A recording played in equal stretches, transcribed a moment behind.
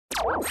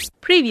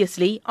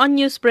Previously on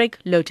Newsbreak,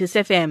 Lotus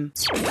FM.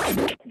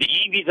 The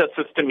e-visa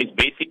system is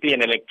basically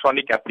an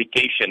electronic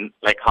application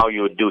like how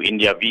you would do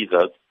India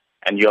visas,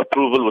 and your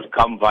approval would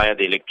come via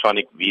the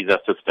electronic visa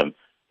system.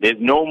 There's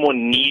no more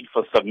need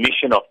for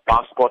submission of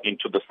passport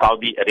into the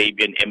Saudi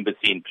Arabian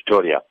embassy in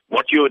Pretoria.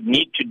 What you would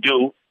need to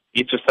do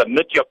is to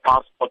submit your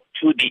passport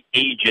to the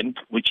agent,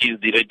 which is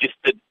the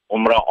registered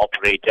Umrah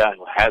operator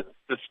who has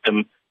a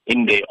system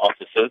in their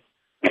offices,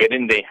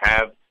 wherein they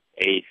have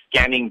a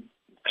scanning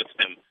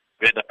system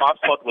where the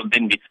passport will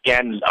then be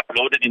scanned,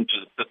 uploaded into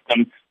the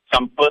system,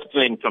 some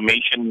personal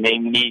information,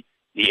 namely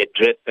the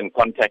address and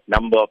contact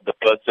number of the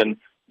person,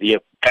 the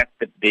fact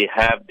that they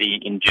have the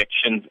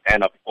injections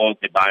and, of course,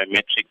 the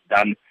biometrics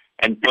done,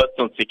 and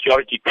personal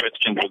security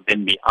questions will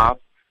then be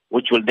asked,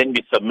 which will then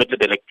be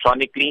submitted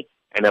electronically,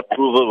 and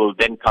approval will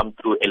then come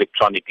through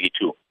electronically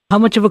too. How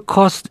much of a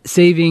cost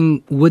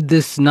saving would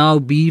this now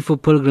be for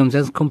pilgrims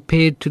as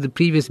compared to the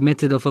previous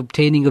method of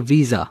obtaining a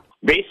visa?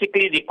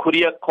 Basically, the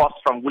courier cost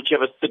from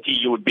whichever city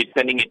you would be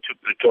sending it to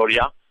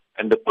Pretoria,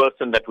 and the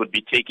person that would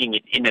be taking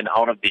it in and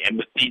out of the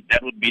embassy,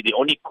 that would be the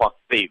only cost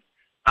saved.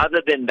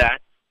 Other than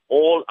that,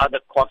 all other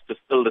costs are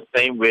still the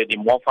same, where the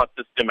MOFA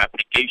system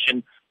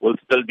application will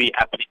still be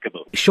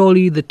applicable.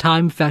 Surely the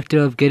time factor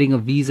of getting a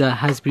visa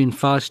has been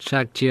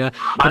fast-tracked here.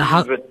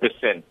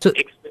 100%. So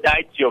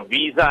expedites your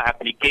visa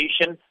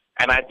application,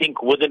 and I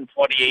think within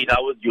 48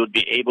 hours you would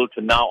be able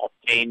to now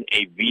obtain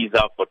a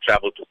visa for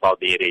travel to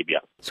Saudi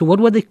Arabia. So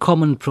what were the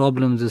common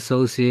problems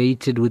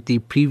associated with the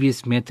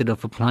previous method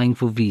of applying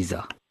for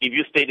visa? If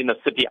you stayed in a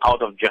city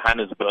out of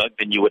Johannesburg,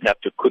 then you would have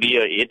to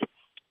courier it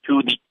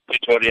to the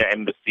Pretoria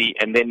embassy,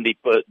 and then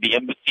the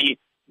embassy,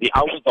 the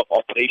hours of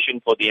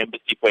operation for the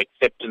embassy for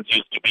acceptance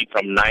used to be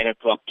from 9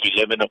 o'clock to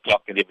 11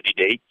 o'clock every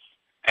day,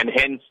 and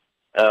hence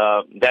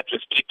that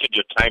restricted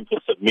your time for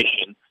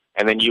submission,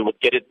 and then you would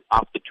get it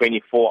after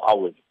 24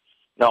 hours.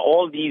 Now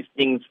all these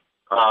things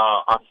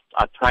are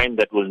time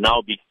that will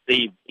now be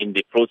saved in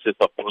the process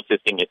of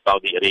processing a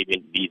Saudi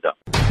Arabian visa.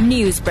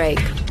 Newsbreak,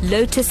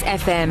 Lotus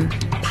FM,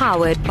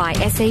 powered by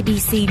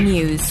SABC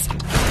News.